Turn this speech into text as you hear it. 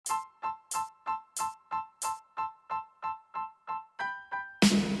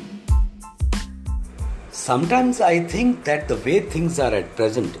Sometimes I think that the way things are at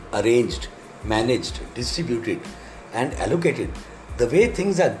present arranged, managed, distributed, and allocated, the way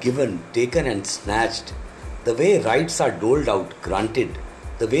things are given, taken, and snatched, the way rights are doled out, granted,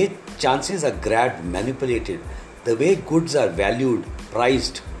 the way chances are grabbed, manipulated, the way goods are valued,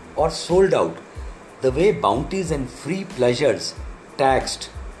 priced, or sold out, the way bounties and free pleasures taxed,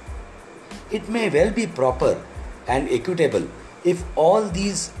 it may well be proper and equitable if all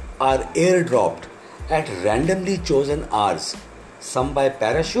these are airdropped at randomly chosen hours, some by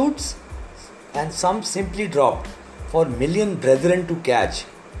parachutes and some simply dropped for million brethren to catch,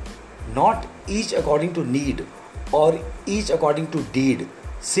 not each according to need or each according to deed,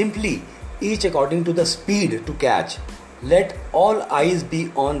 simply each according to the speed to catch. Let all eyes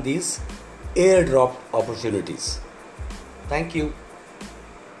be on these airdropped opportunities. Thank you.